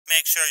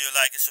make sure you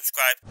like and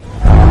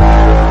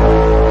subscribe.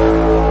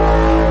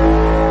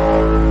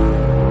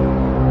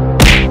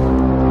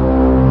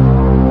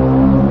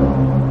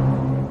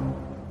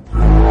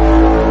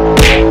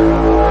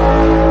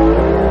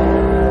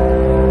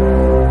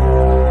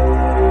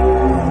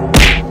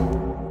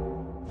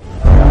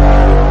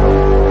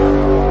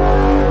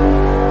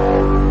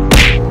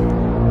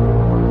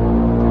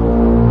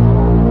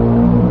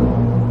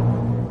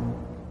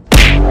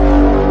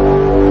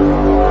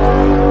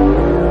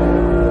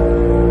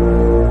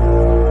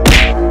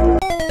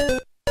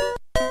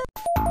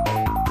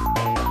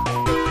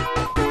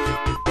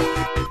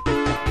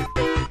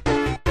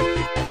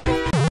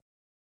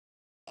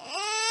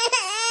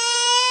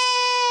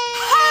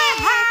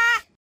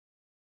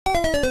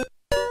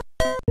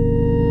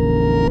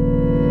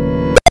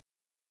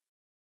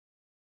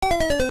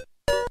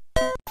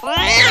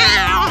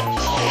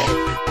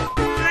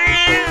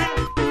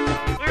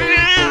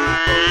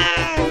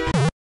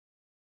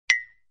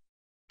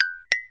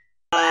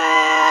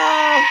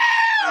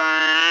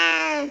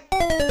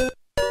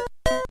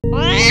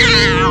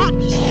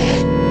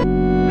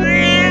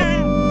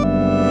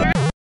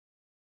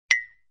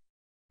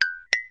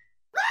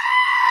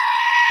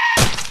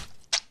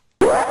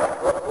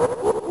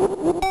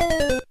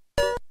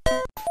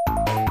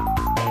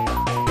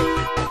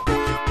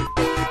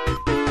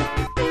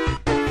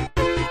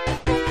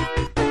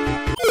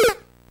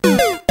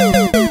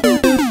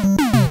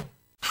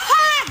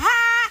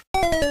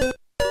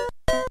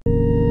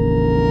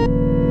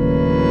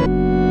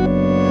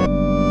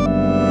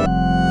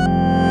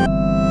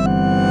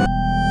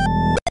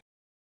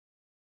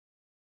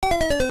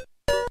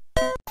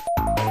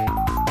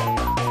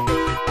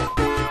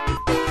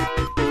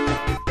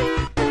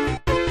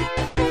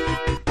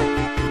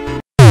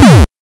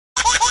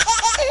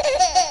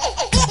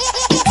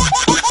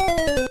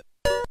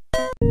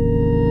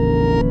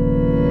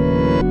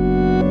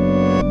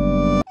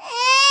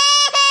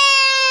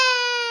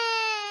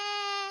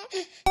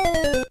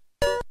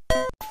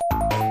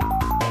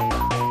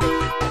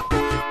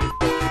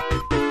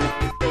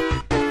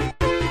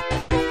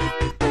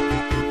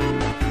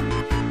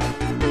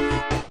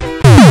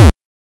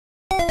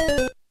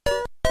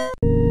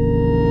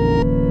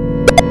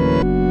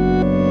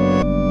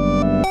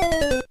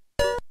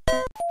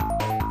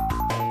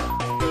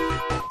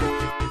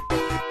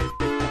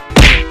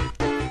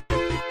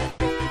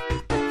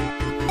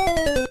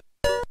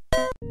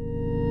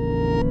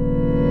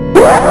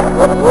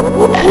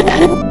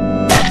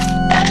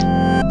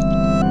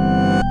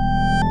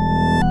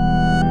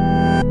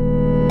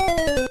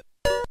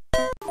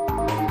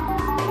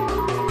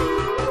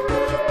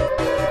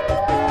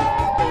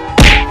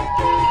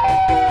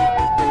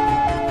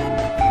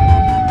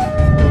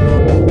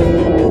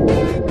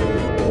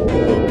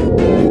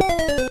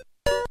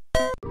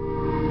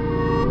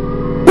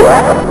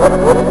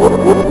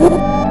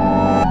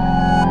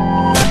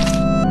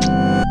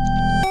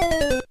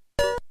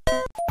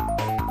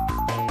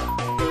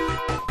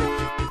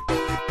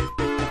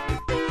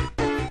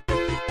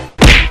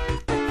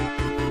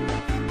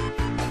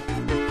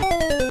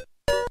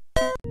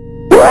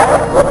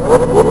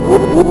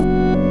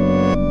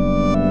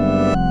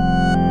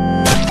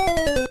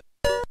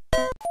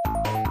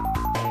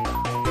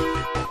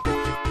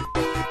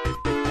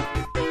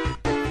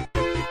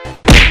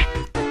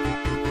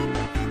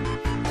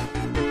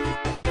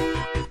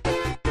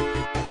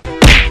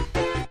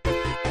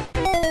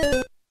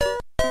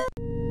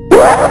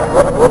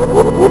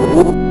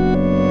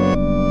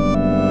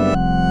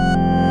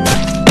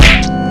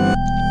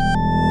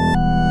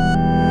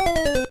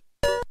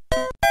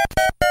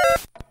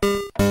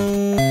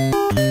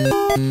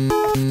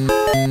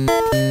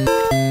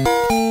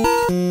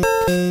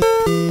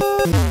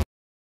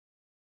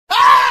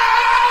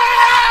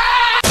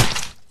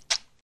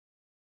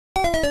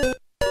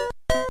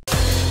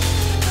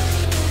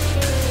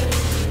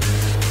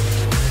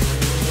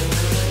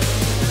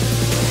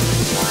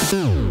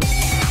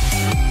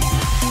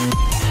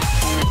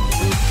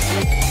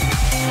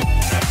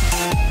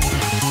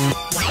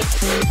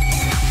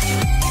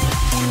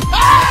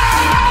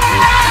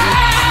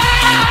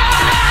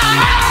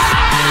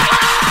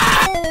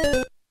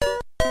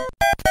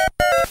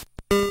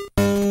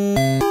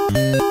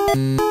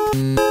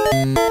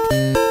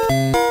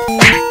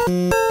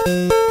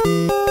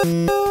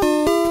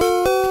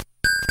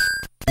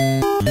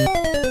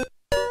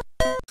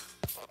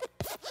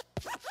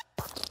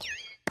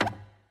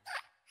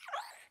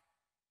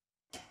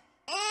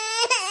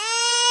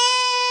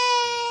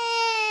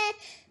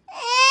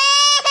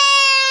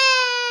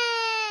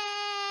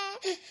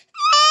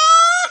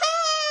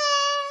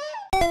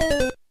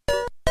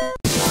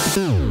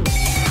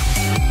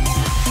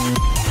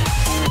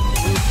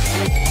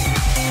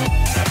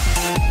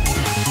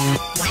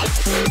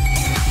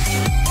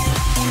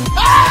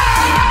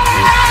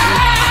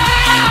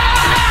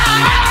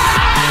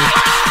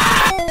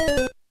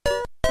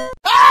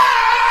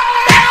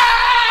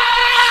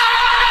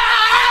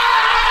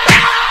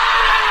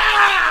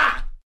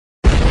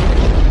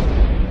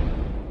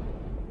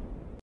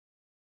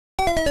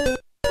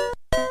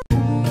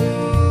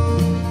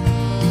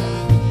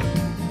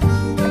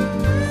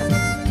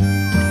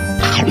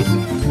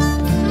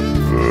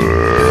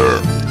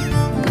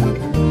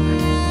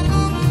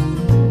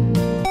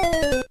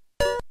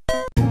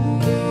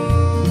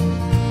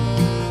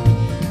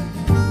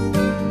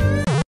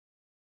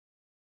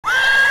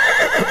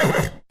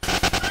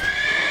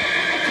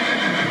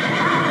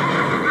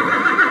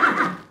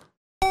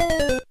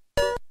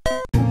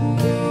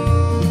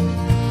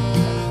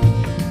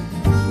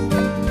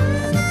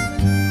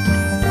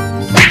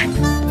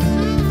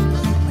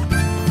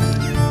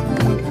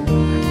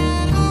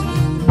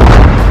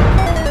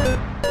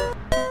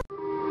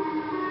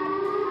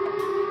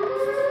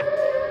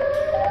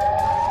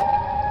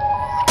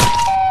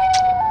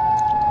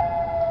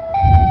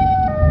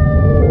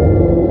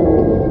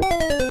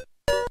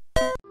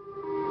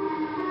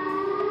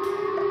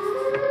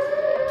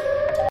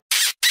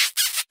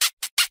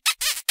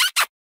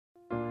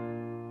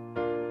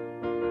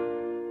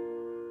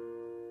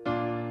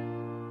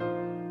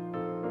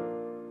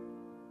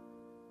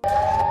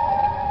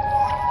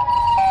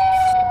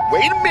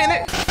 Wait a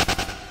minute.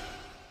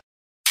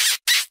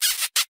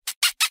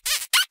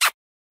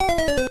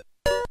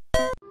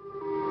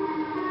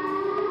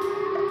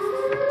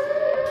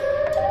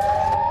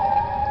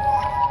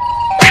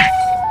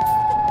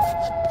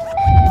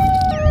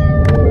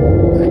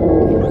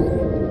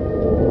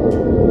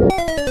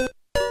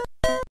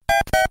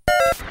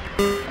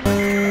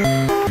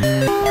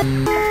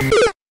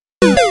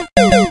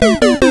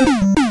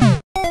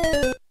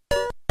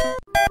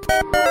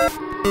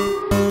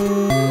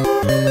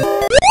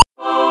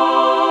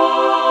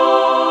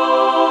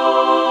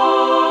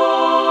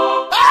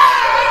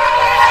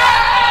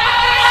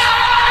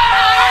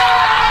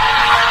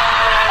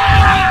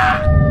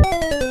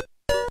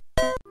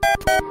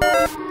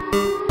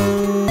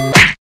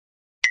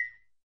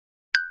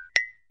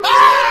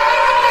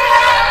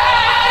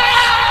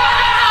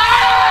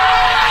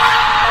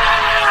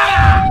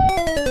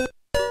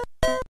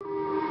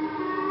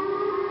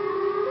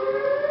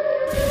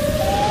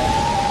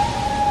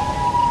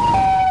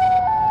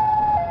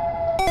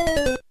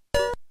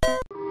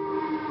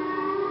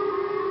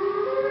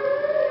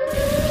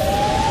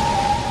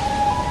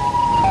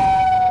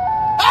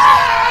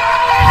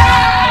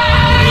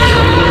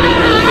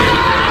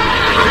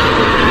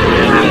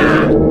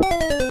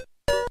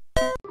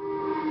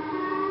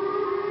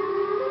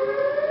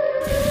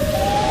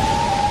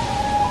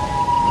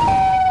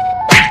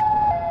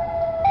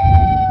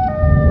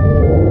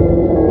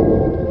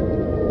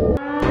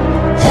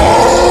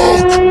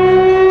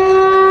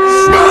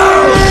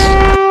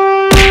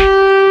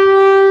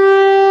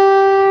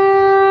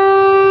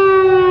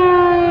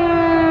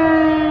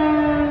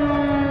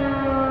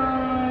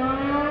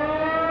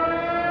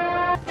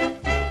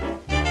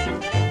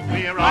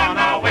 We're on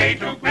our way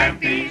to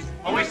Grampy's,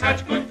 always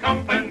such good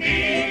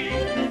company.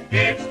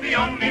 It's the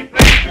only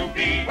place to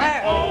be.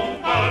 Where?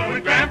 Over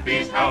at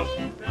Grampy's house.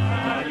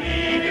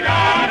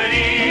 Da-dee-dee-da-dee,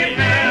 it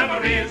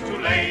never is too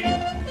late.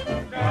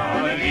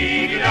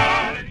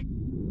 Da-dee-dee-da-dee.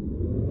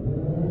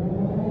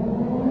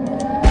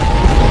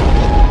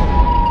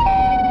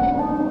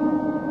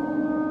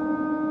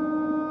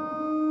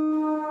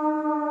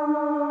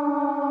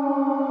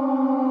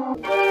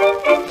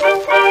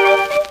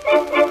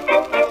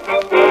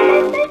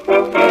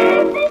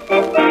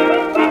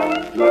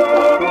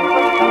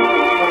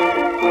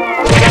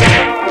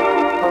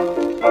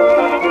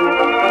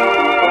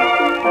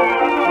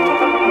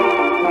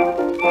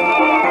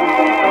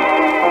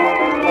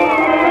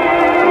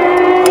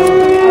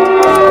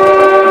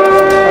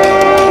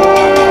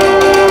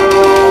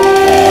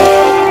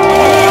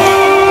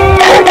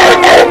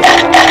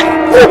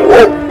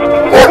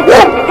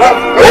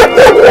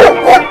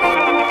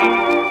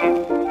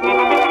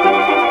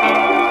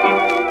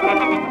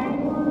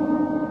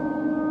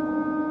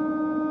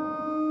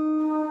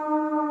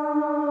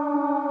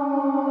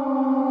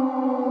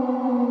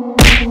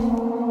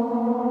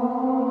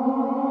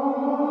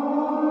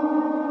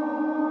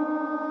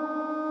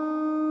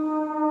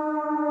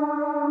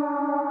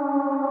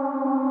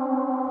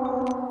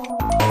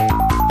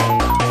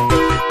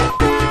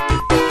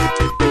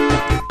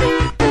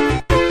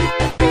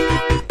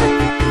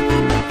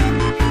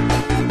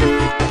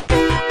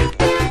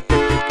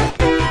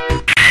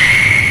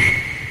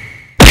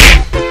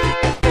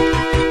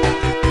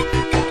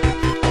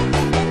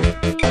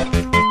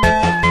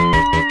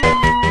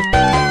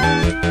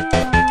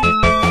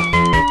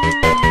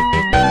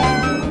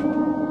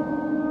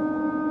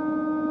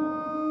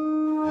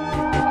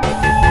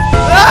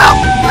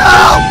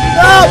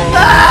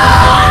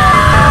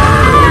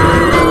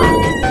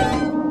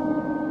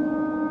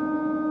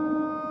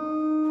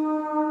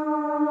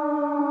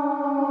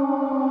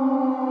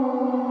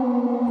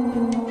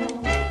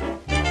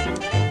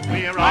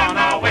 We're on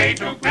our way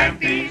to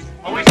Grampy's,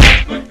 always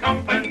such good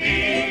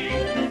company.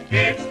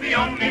 It's the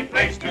only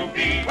place to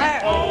be.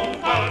 Where? Over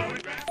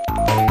at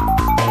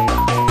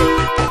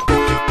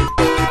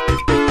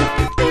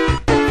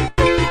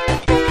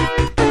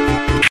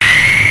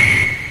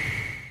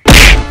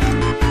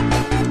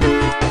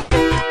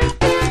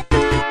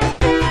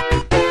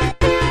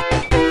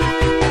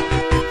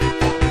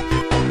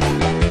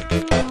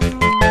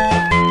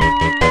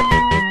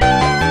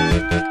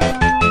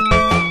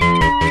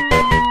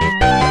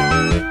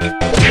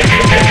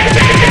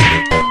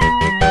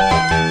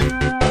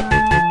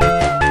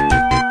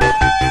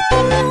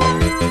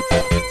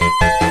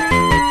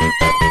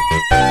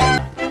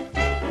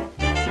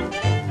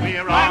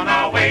We're on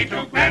our way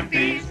to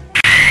Grampy's.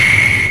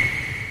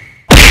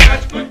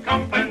 Such good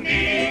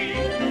company.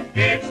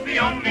 It's the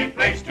only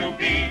place to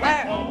be.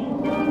 Where?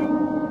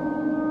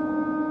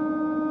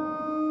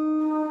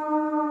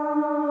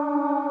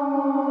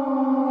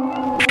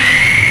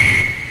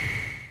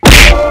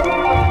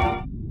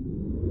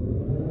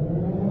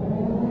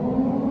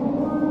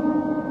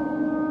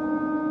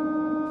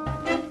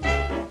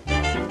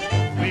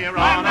 We're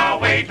on our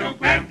way to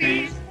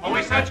Grampy's.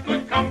 Always such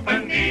good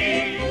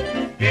company.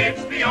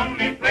 It's the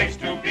only place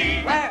to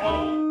be. Where?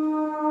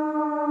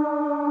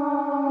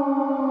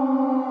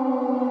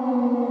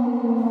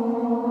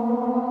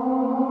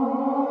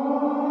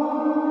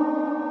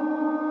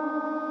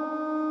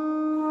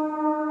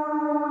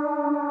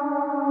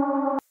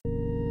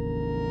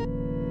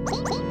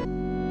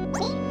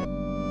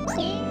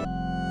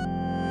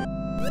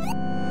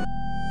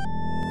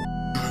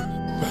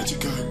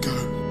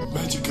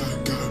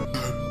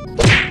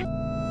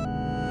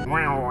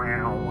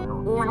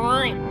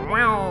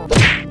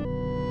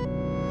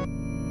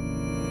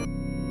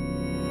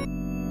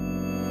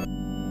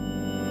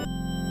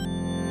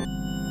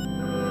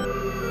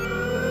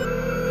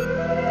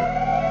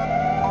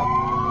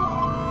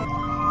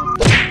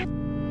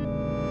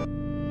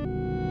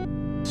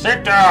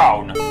 Sit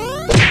down! We're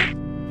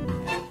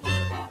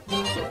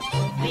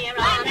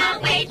on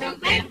our way to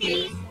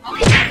Memphis.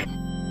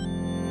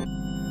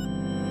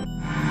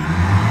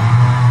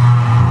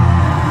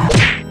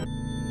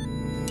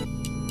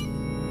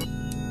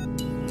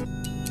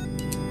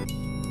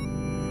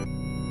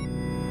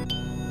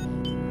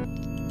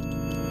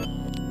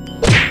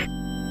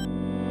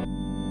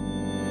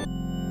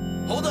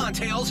 Hold on,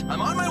 Tails.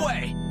 I'm on my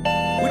way.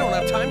 We don't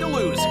have time to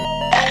lose.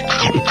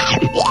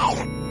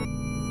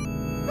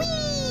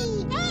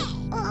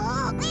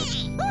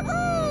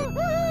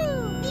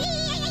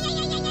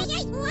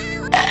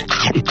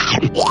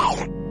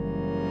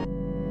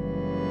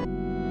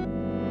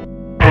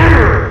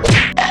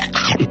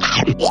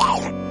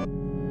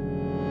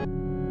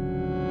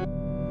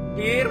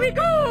 Here we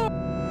go!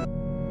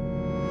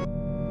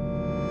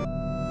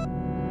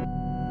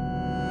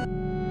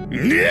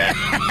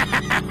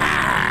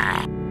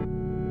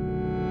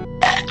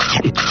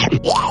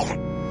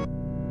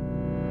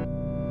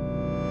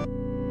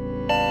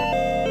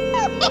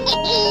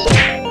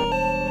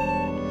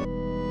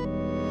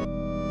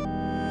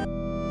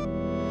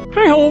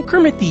 Hi-ho,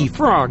 Kermit the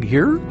Frog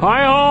here.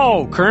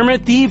 Hi-ho,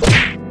 Kermit the...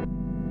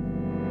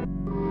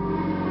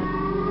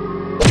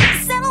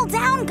 Settle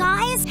down,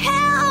 guys!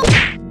 Help!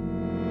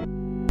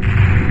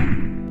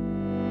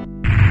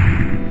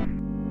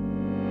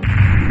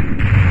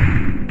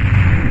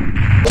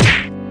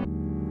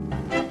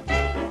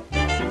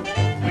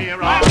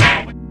 We're on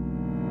our way.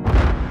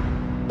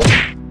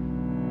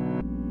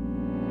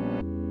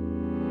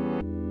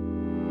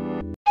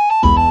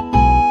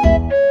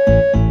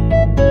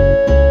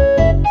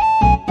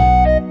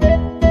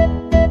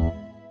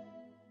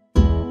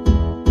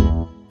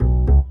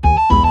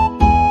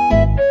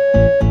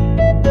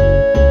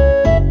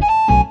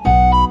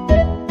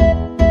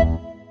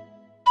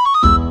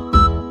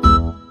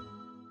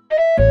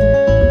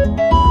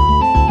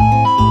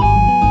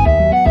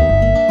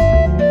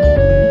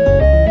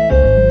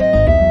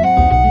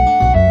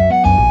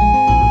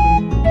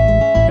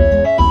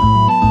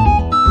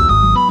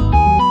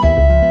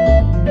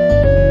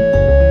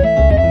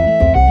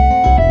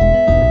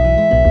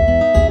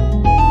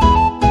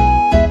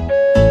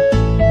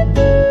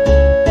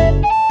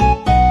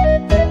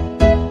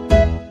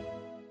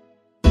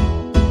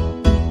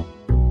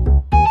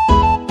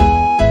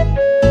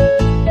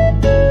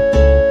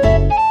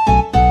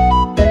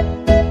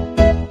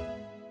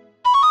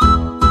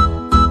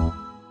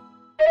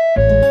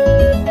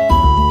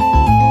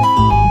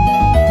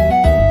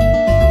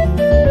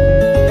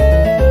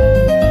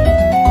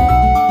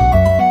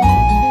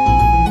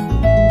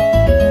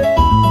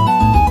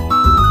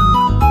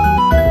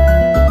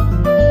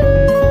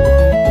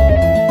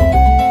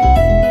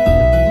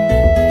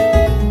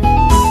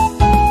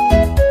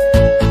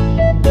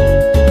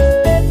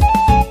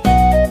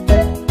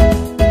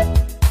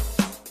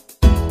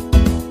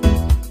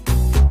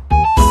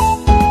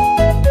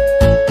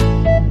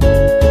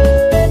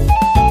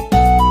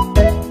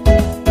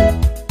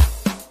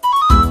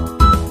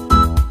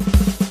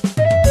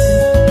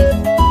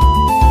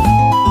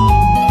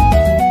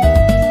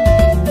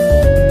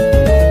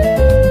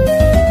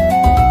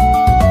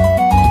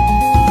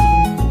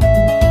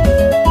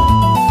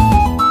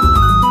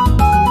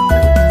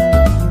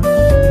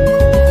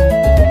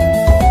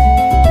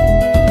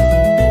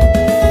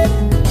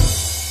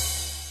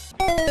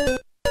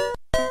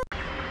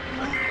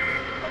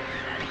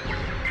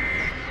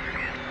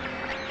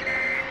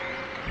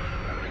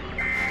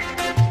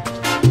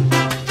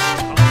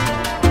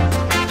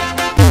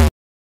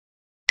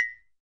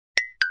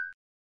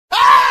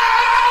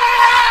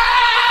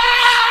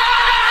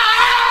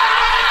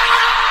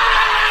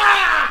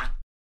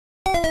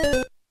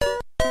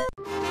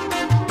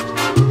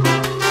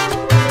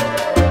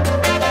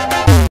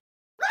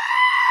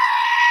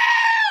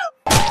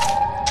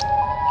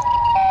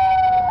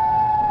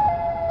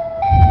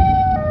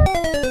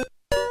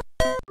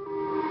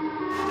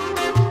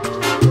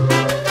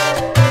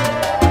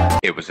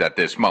 It was at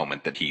this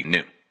moment that he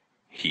knew.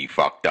 He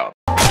fucked up.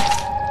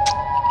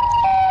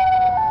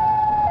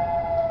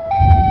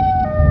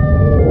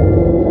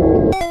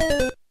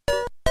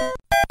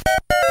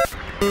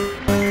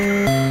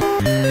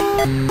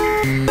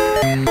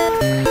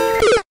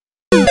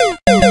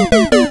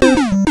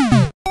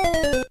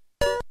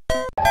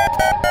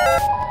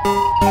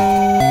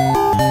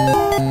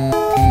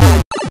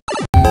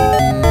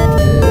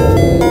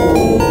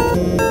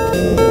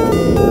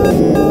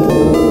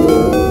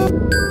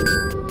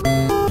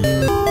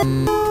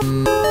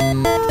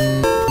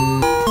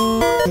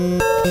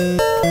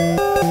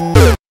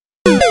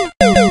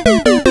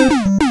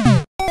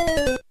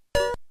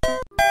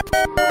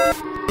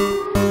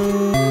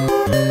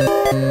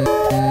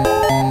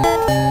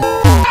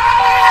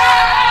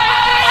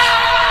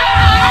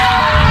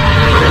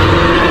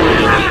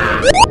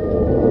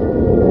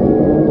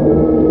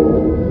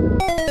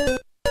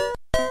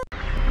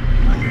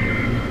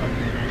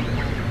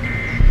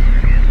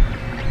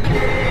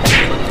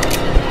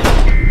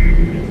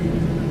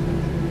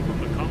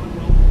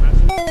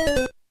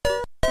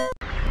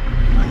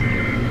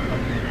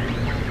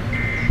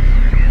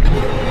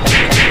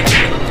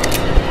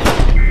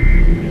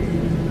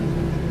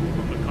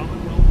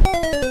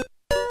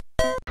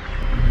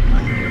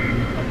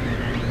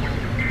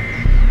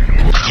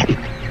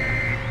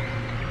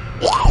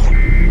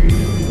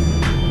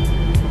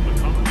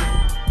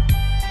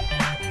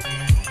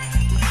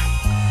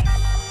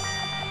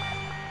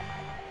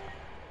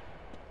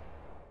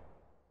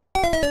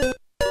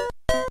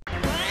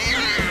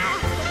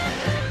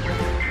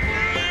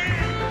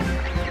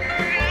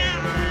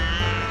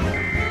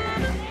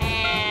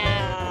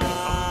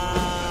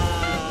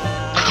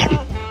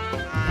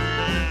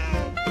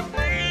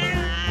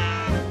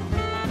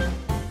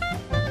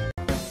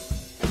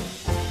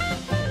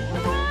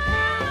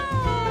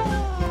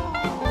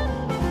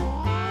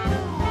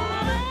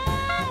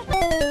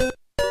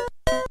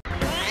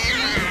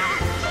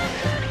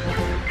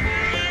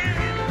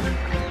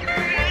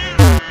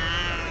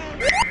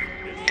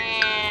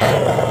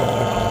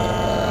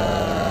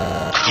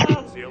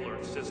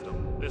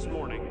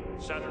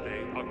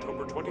 Saturday,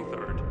 October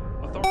 23rd.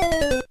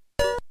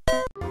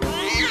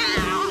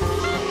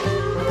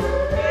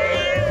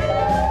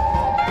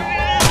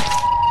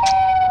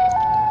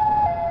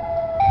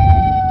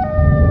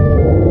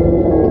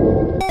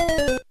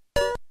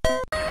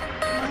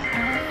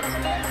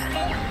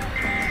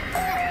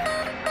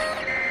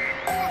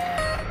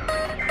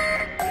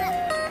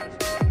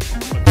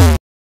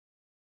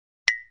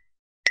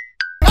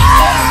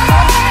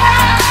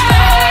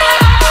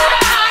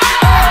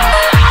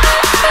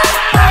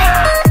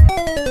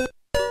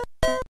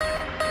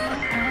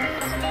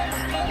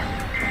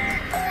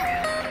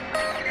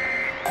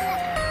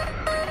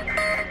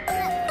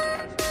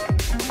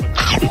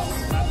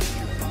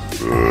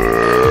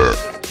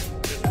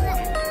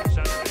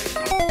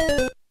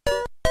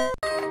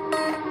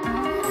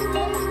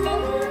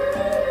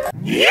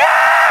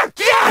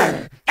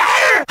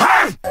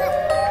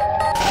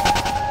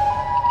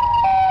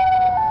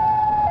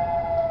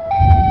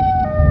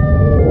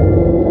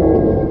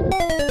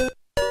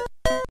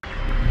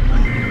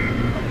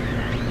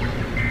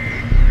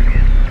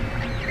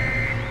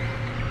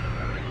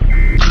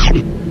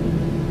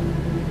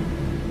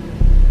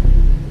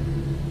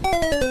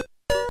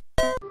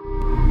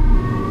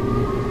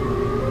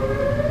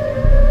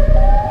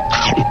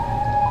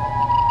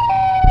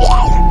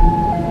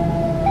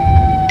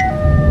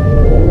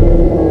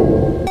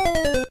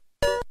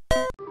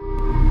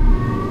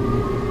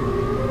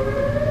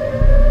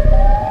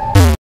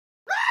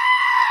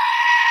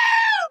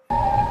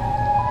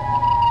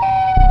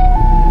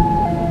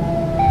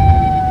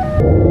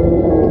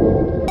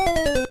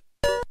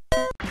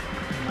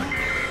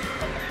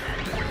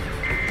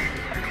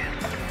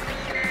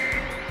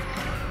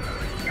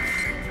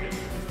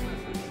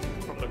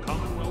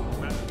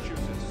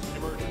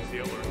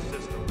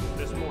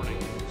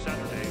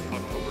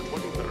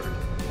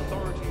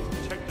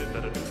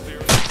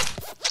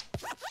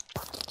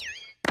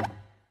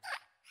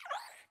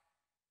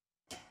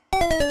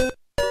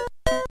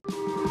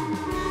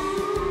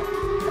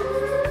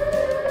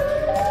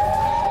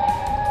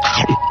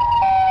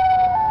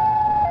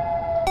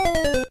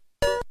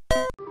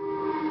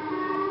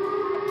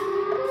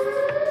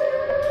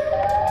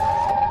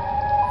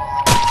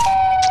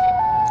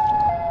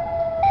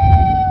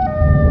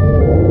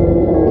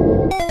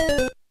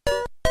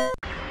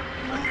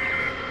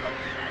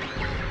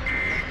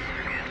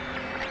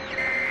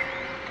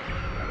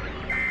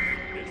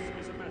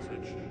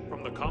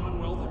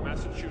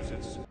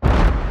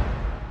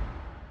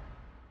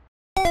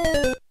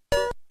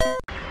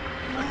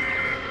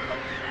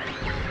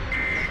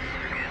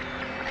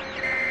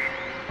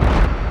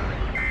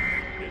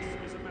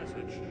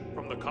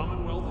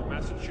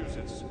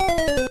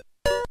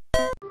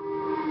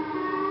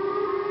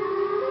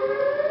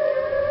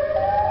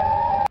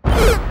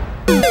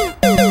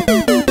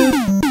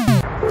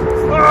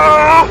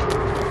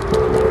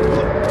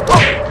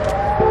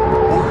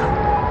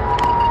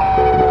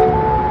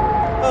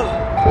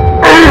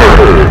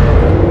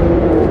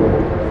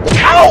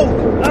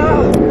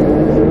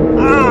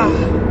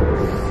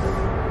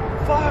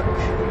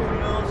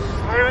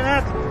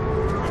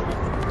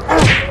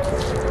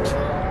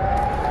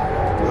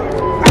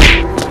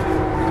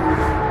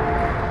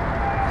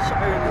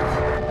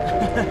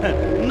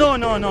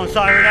 No,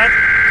 Siren.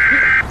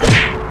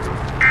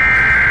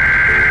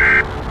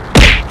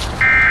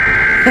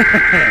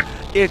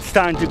 It's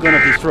time to gonna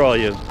destroy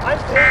you. I'm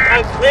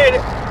cleared.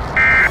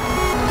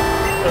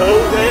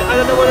 Okay, I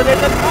don't know what it is.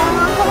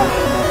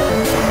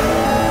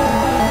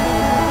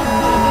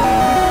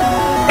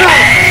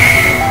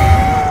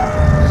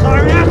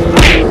 Siren!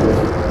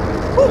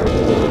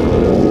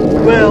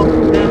 Well,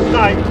 it's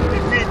time to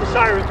defeat the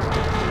Siren.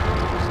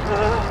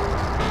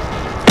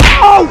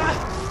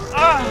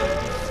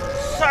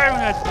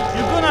 Siren,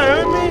 you gonna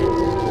hurt me?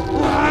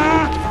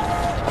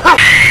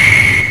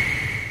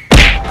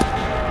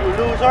 You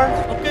loser.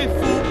 Okay,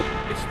 fool.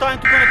 It's time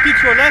to gonna teach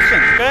you a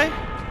lesson, okay?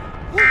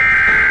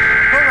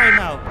 Go right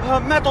now.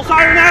 Metal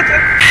Siren!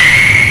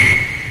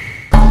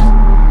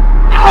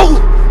 Ow!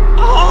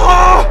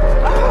 Oh!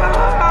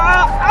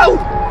 Ow! Ow!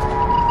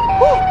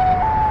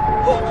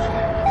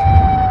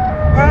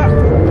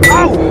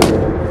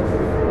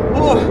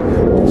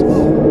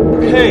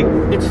 Okay,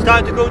 it's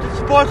time to go to the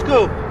sports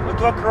school.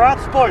 To a karate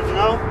sport, you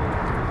know?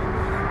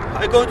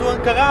 I go to a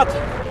karate.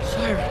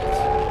 Siren.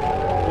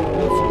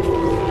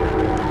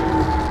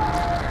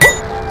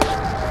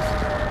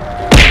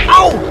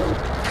 Ow!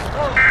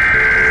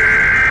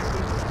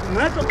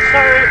 Metal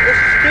Siren is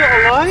still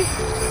alive?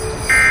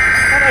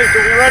 What are you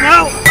doing right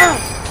now?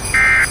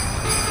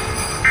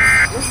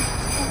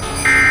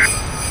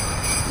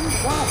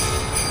 Wow.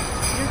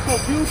 You're so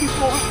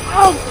beautiful.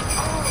 Ow!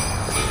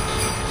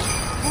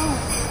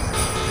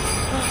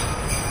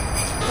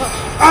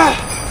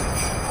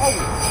 Oh,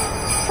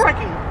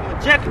 fricking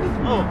jacket.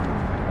 Oh.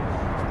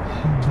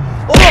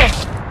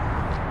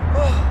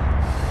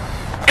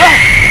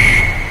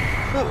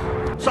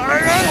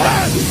 Sorry.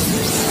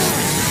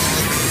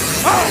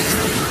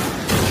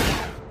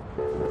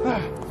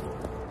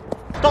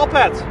 Stop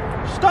it.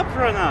 Stop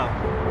right now.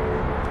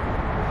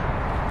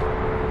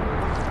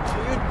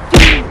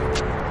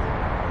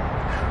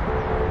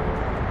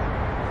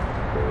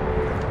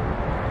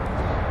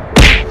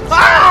 Okay,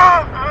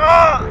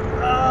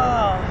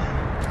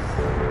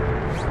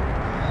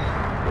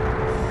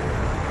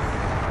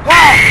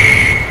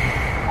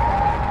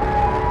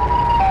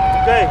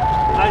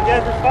 I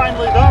guess it's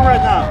finally done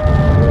right now.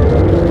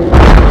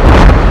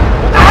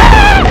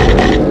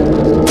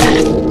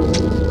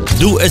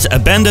 Doe is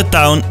abandoned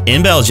town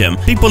in Belgium.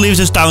 People leave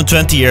this town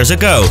 20 years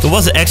ago. There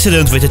was an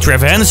accident with the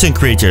Trevor Henderson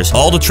creatures.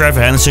 All the Trevor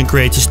Henderson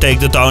creatures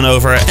take the town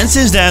over, and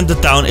since then the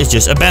town is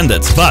just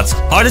abandoned. But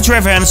are the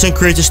Trevor Henderson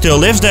creatures still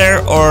live there,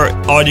 or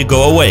are they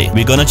go away?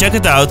 We're gonna check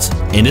it out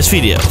in this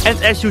video.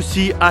 And as you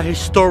see, a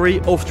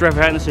history of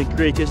Trevor Henderson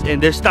creatures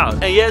in this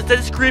town. And yes, that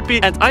is creepy.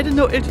 And I don't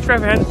know if the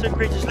Trevor Henderson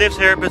creatures lives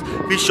here, but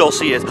we shall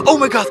see it. Oh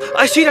my god,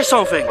 I see there's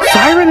something.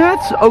 Siren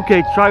heads?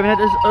 Okay, Siren head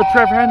is a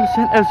Trevor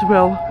Henderson as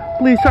well.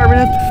 Please, Siren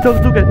head,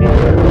 don't look at me.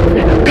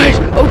 Okay, guys,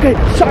 okay,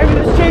 Siren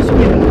is chasing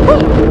me. Oh,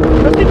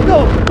 let's keep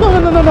going. No.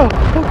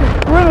 Okay,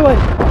 run away.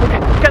 Okay,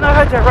 can I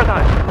hide there right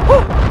now?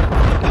 Oh,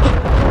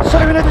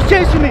 Siren head is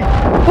chasing me.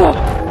 Oh,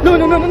 no.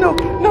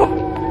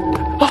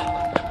 Oh,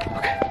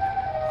 okay.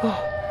 Oh,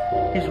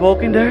 he's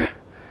walking there.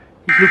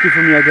 He's looking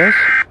for me, I guess.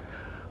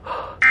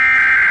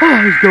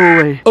 Oh, he's go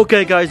away.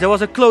 Okay, guys, that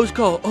was a close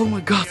call. Oh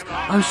my god,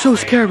 I'm so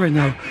scared right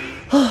now.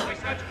 Oh,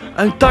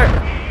 I'm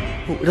tired.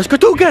 Oh, that's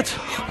Cartoon Cat.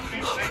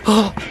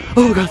 Oh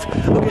my god.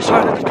 Okay,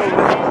 Siren is going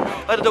away.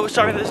 I don't know if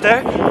Siren is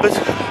there, but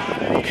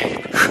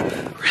okay.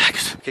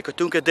 Relax. Okay,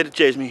 Cartoon Cat didn't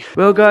chase me.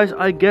 Well, guys,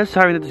 I guess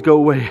Siren is go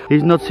away.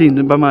 He's not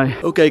seen by my.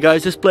 Okay,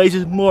 guys, this place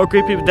is more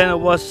creepy than it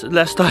was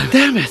last time.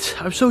 Damn it,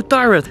 I'm so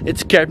tired. It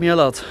scared me a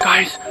lot.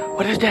 Guys,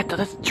 what is that?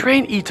 That's a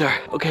train eater.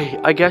 Okay,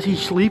 I guess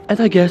he's asleep, and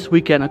I guess we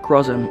cannot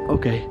cross him.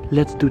 Okay,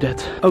 let's do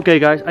that. Okay,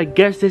 guys, I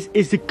guess this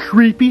is the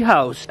creepy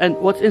house. And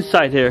what's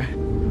inside here?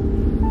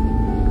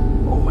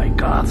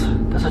 God,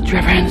 that's a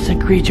Trevor Henderson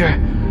creature.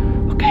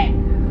 Okay,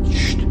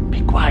 shh, be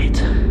quiet.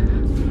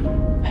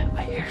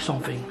 I hear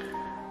something.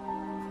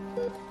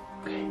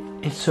 Okay,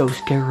 it's so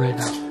scary right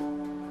now.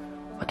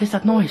 What is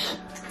that noise?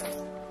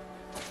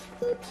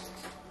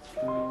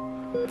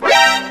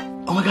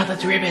 Oh my god,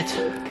 that's a rabbit.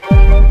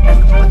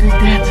 And what is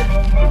that?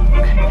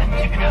 Okay,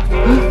 let's check it out.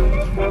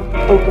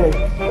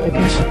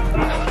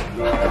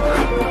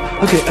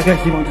 Okay, I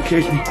guess he wants to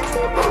chase me.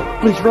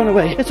 Please run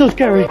away. It's so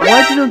scary.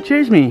 Why you don't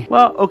chase me?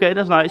 Well, okay,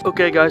 that's nice.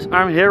 Okay, guys,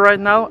 I'm here right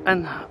now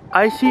and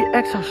I see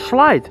extra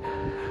slide.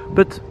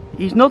 But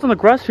he's not on the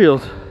grass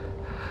field.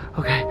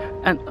 Okay,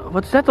 and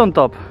what's that on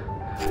top?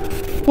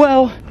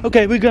 Well,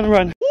 okay, we're gonna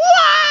run.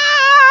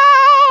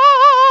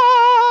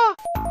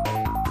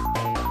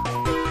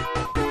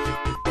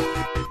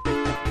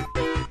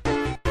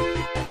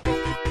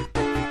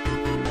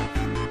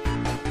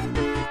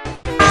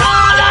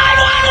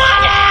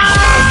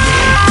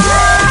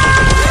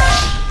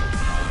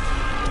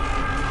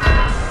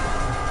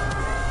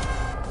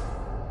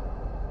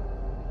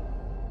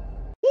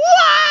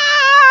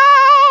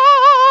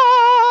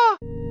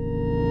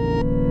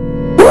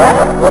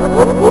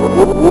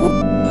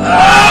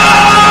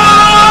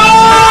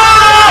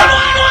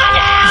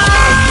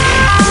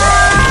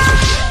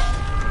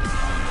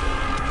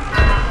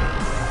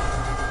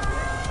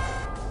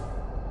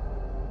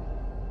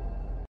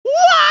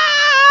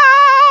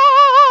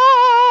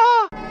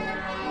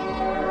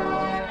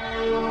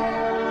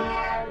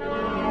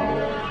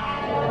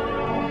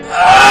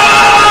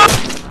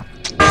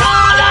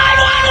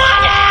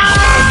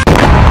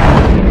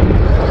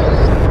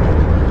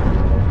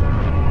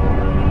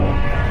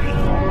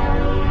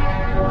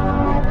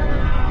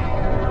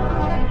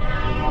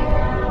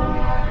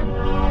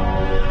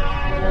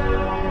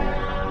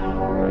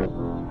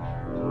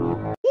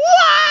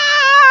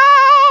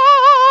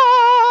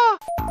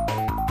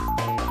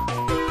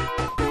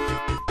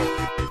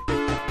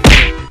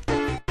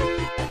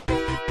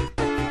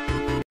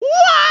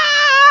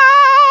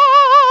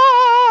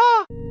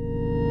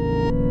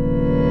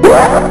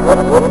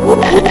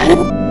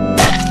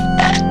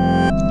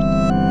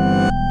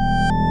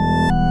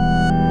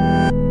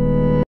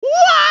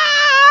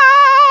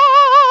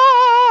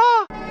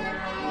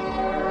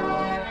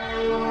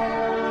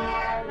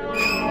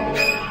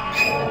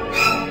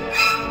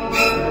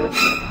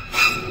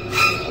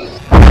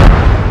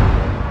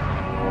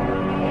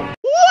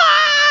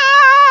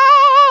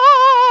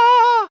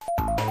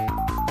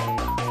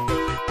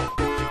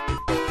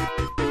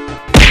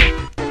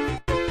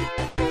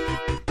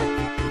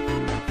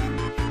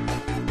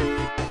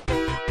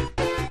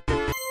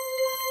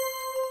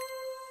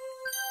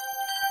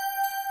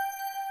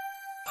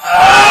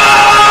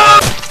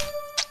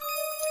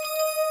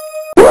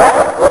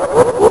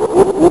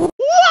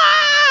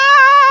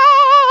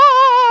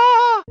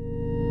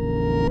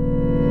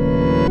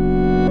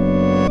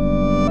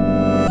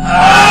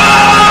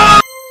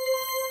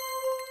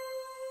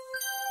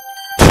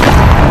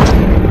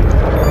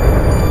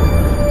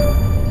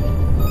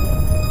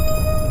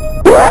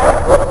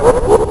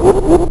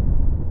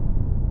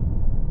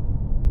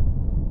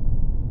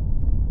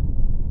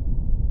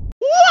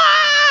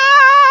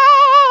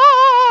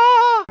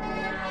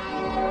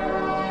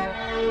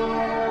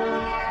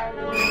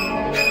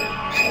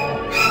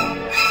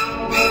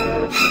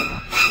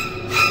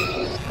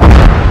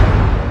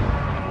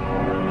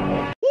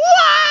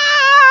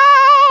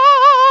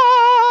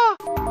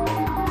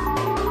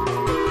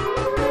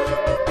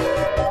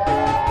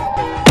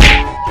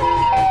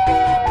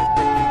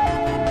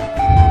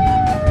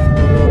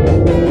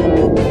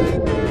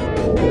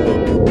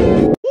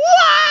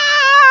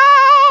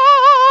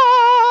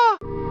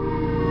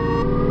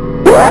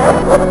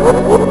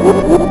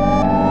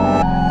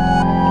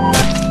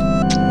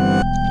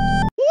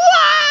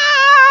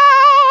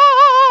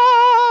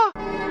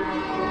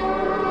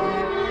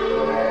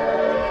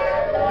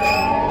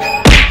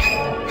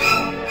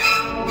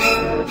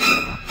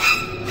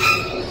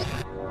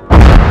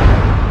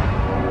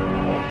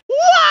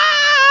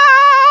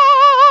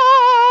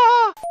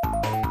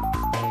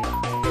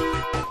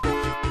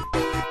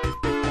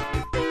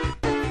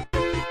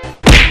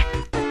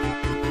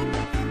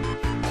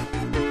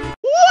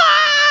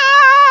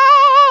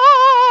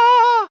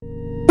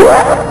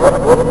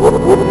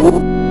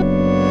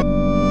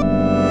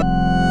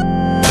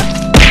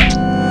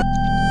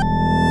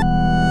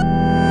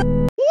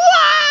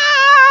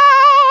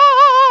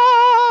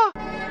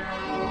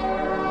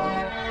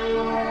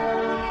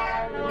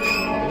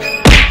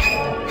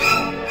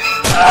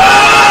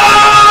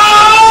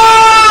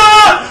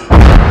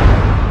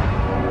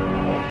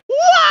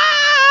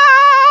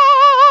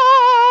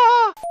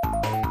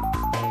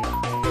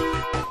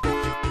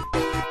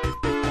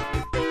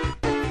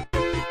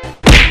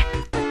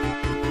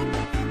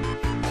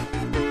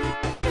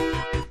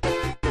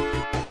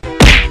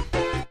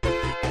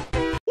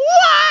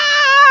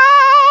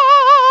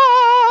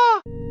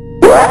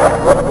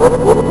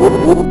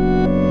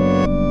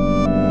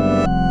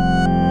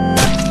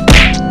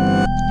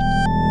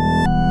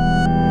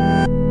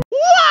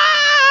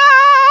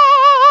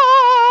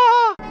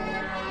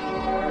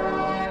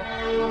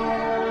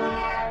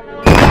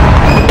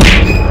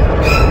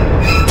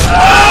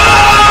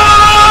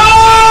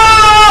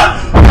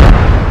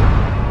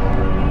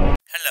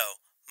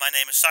 My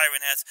name is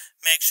Siren.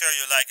 Make sure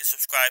you like and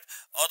subscribe,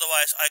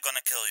 otherwise I'm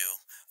gonna kill you.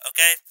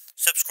 Okay?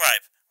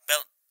 Subscribe.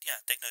 Bell,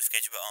 yeah, take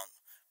notification bell on,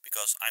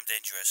 because I'm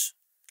dangerous.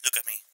 Look at me.